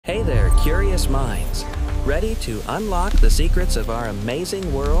curious minds. Ready to unlock the secrets of our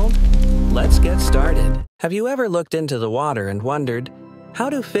amazing world? Let's get started. Have you ever looked into the water and wondered, how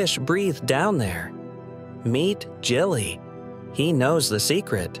do fish breathe down there? Meet Gilly. He knows the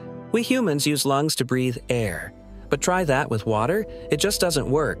secret. We humans use lungs to breathe air. But try that with water, it just doesn't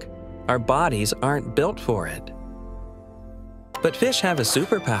work. Our bodies aren't built for it. But fish have a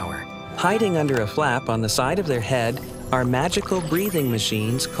superpower. Hiding under a flap on the side of their head are magical breathing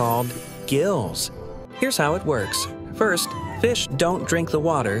machines called gills. Here's how it works. First, fish don't drink the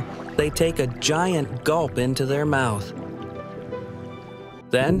water. They take a giant gulp into their mouth.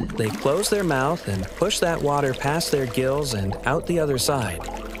 Then, they close their mouth and push that water past their gills and out the other side.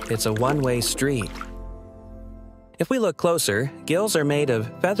 It's a one-way street. If we look closer, gills are made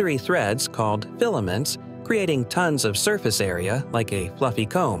of feathery threads called filaments, creating tons of surface area like a fluffy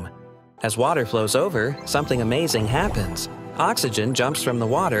comb. As water flows over, something amazing happens. Oxygen jumps from the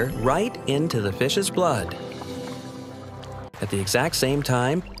water right into the fish's blood. At the exact same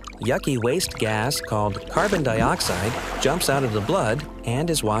time, yucky waste gas called carbon dioxide jumps out of the blood and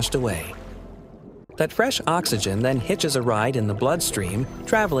is washed away. That fresh oxygen then hitches a ride in the bloodstream,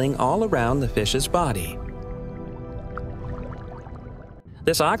 traveling all around the fish's body.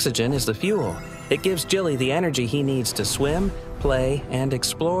 This oxygen is the fuel. It gives Gilly the energy he needs to swim, play, and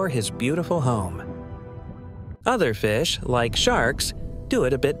explore his beautiful home. Other fish, like sharks, do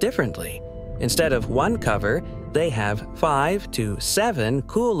it a bit differently. Instead of one cover, they have 5 to 7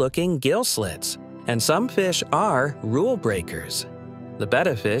 cool-looking gill slits. And some fish are rule breakers. The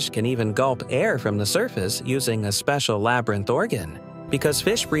Betta fish can even gulp air from the surface using a special labyrinth organ. Because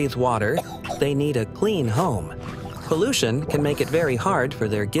fish breathe water, they need a clean home. Pollution can make it very hard for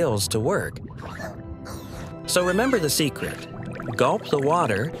their gills to work. So remember the secret. Gulp the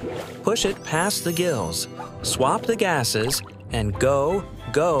water, push it past the gills, swap the gases, and go,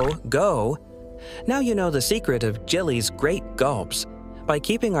 go, go. Now you know the secret of Gilly's great gulps. By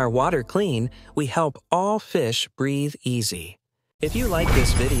keeping our water clean, we help all fish breathe easy. If you like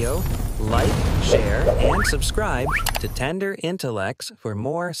this video, like, share, and subscribe to Tender Intellects for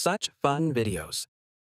more such fun videos.